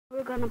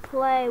we're gonna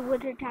play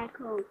Winter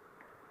Tycoon.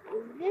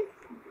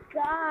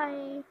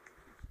 And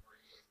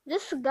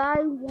this guy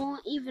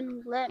won't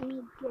even let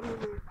me get in a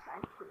tycoon.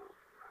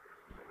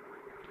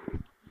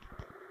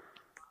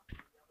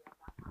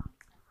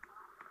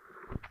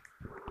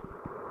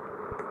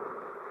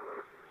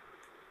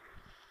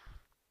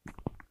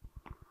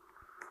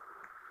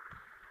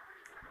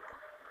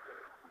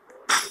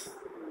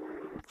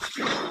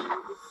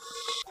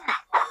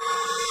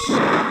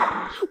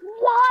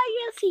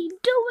 Why is he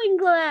doing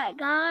that,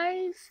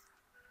 guys?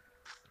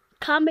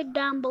 Comment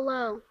down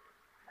below.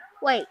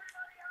 Wait,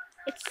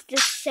 it's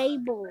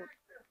disabled.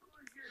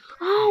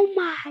 Oh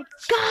my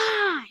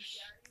gosh!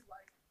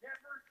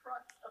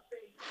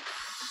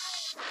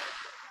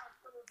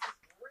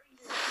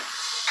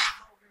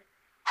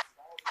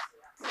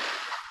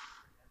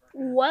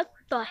 What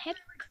the heck?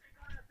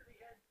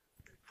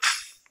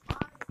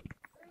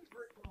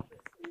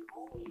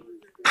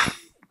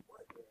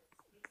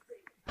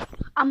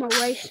 I'm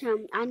gonna race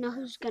him. I know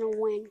who's gonna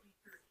win.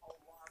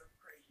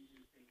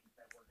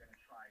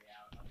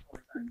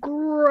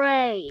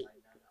 Great.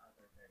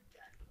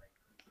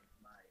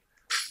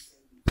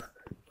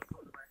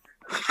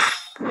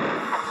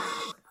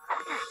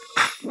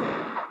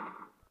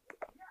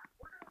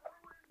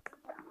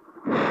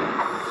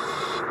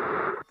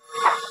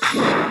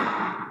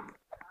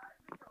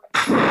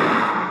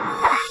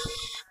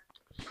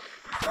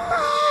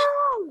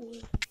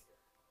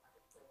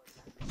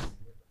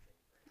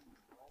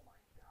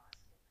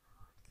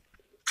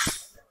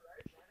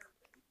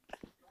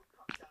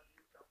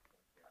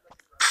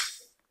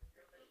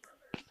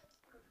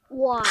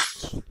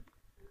 Watch.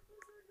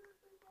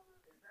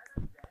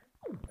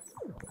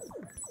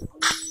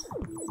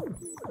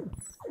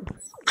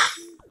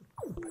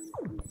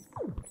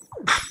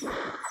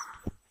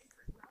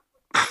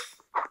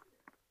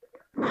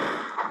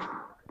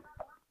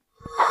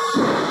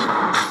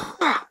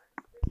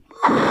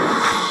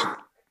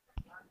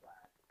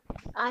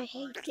 I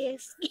hate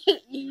this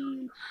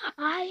game.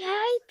 I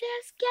hate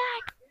this game.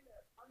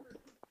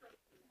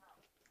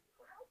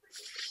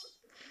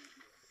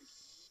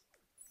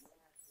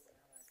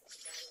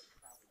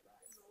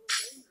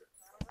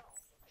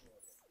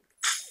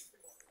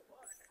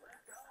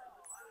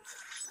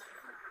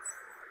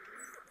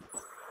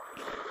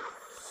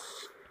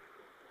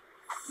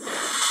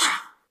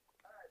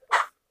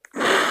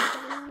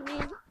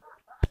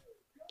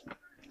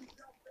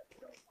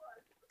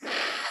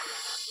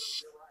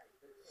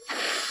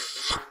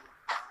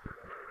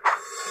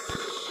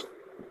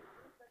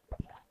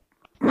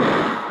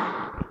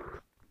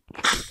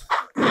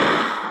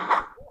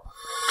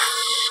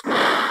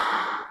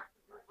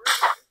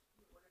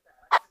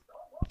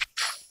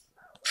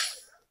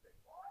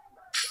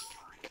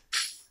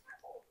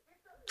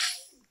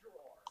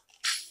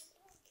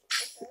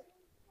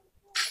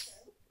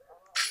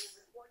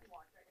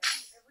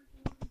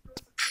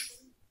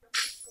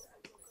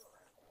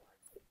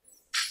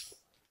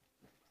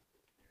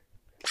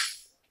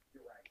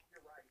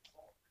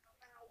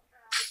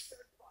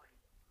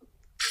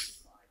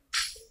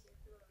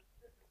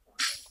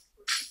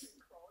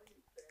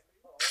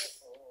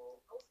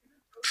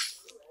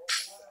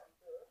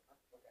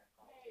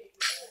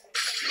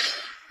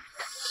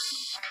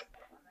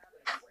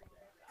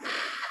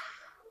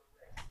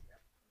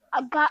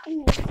 I got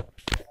him.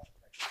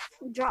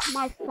 Drop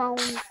my phone.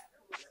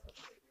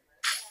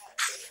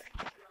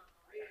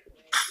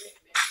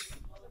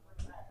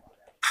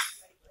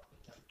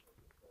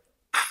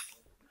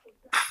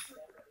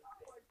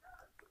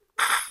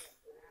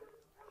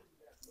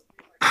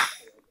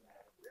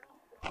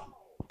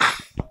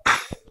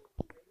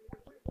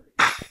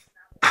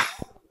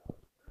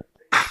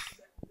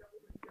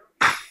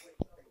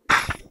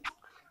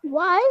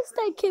 Why is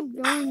they keep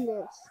doing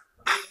this?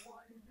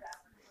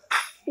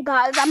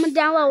 Guys, I'm gonna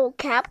download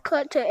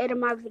CapCut to edit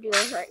my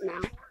videos right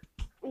now.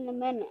 In a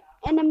minute.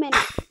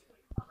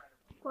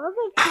 What are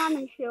they trying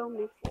to show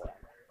me for?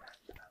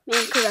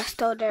 Man, because I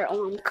stole their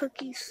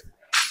cookies.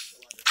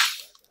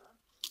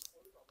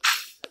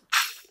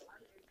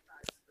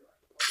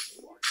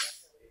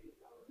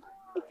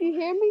 If you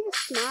hear me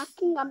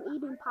snacking, I'm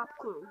eating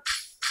popcorn.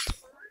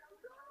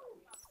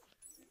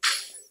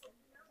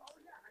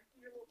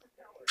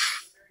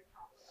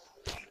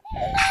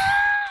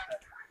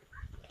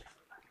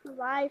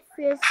 Life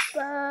is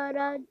but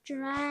a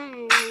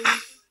dream.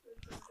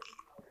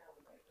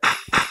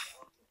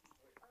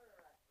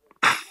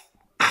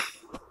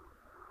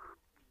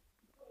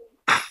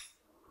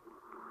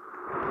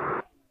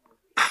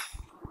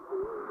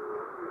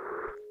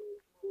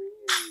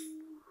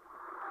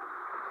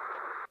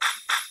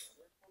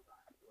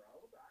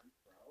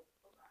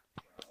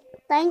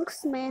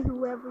 Thanks, man,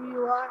 whoever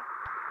you are.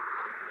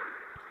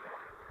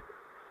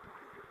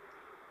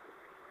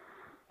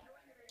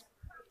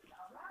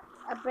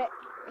 I bet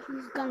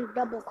he's gonna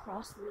double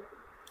cross me.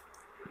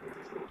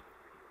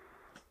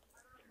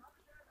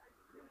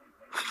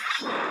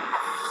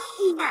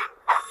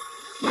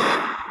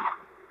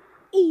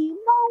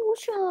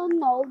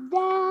 Emotional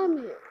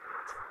damage.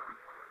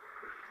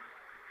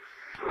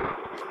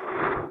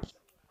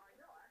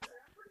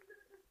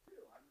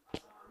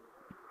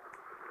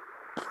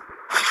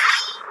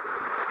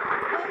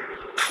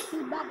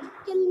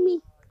 kill me.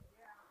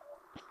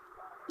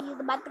 He's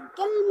about to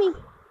kill me.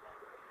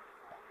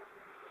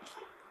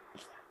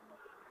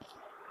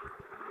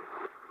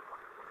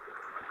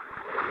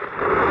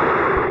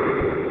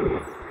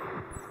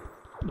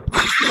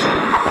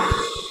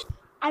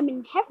 I'm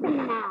in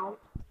heaven now.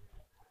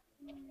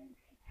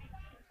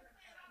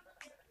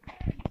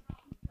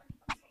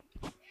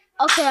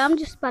 Okay, I'm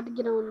just about to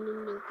get on the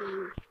new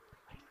game.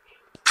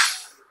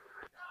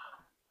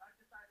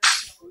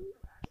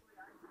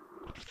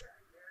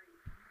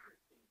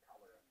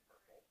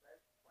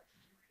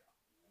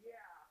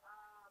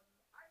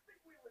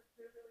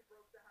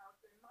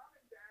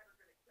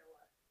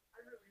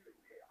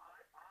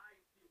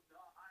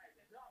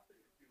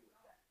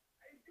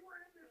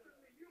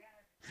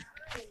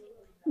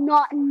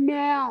 Not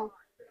now.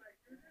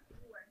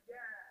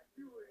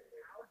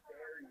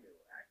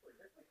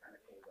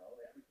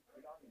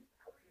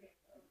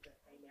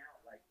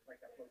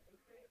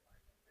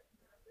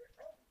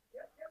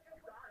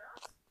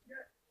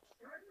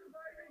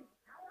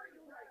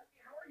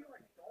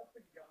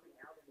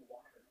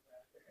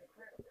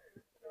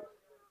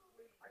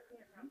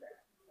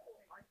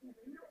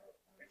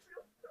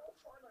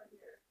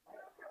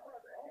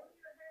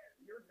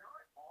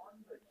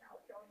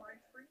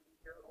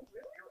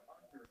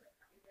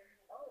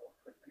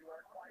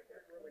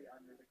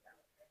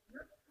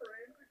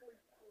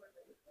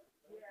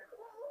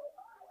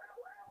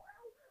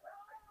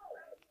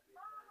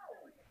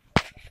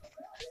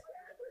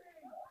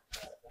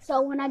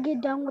 So when I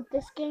get done with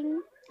this game,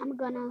 I'm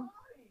gonna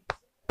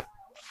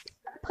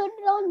put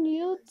it on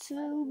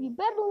YouTube. You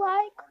better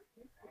like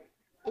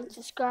and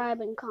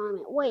subscribe and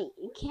comment. Wait,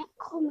 you can't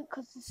comment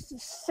because it's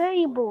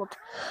disabled.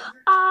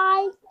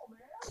 I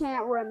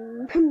can't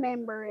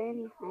remember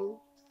anything.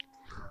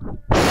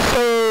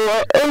 So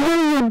whatever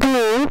you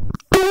do,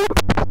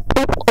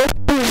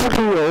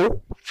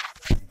 video.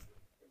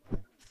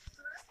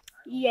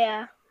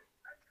 Yeah.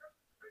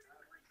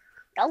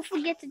 Don't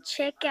forget to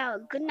check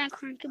out Goodnight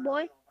Cranky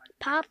Boy,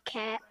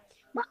 Popcat,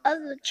 my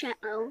other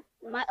channel,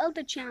 The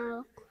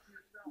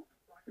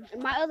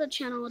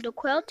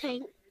Quail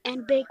Tank,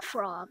 and Big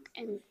Frog.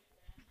 And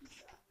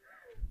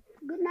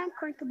Goodnight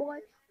Cranky Boy,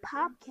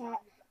 Popcat,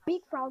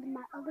 Big Frog, and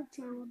my other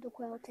channel, The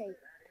Quail Tank,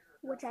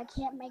 which I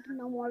can't make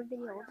no more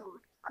videos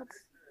on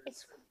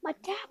because my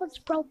tablet's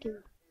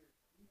broken.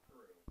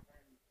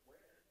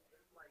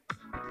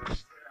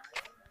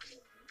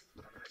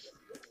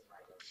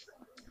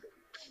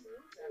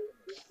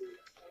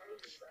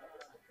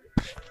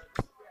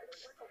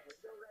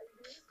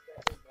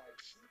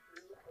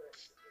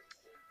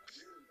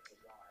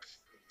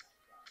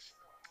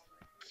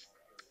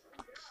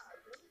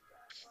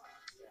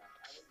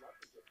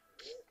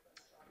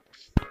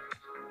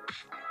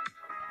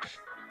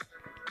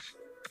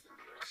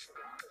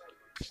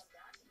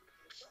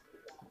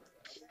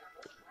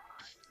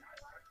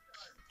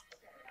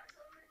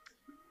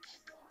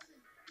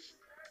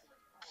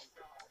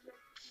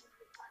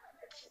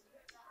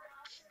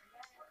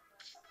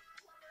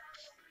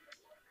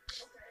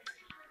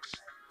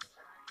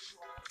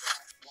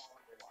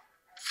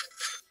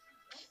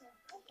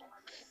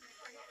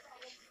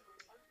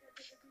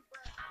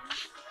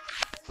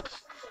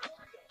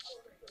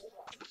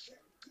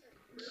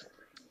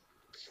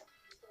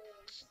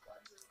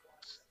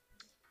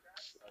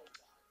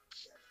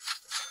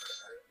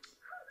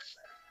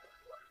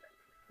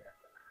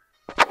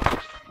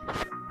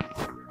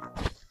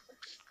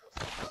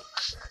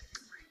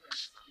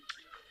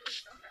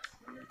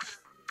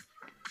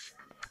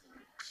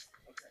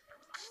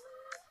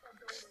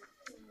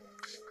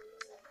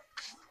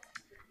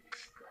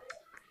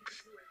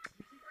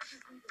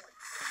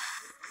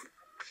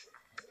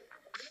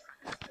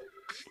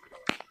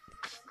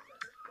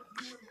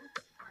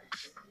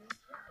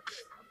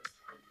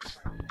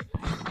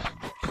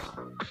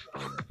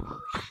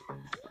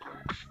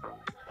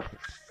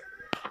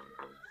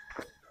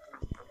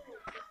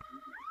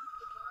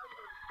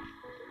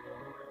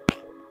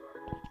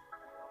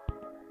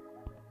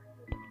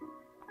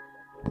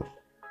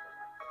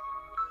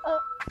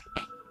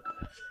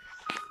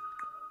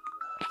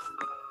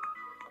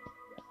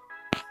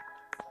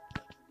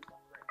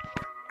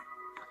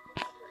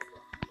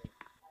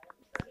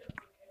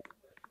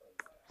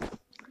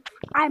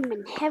 I'm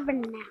in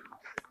heaven now.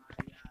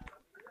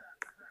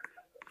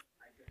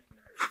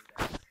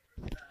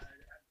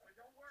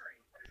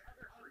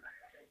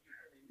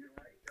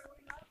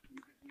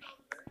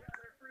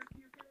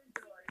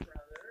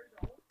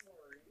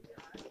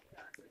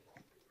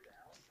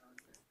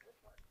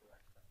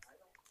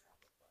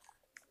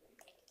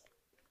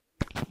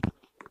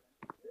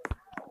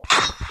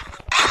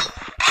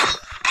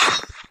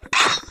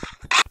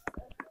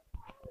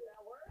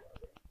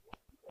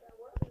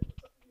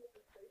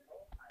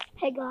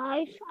 Hey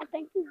guys, I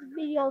think this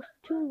video is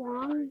too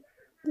long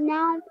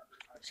now.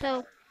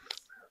 So,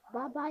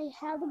 bye bye.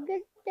 Have a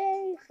good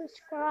day.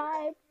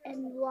 Subscribe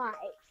and like.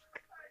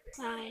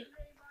 Bye.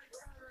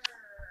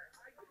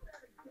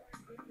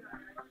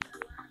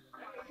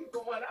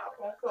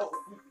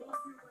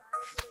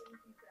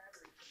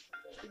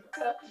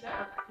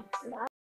 Bye.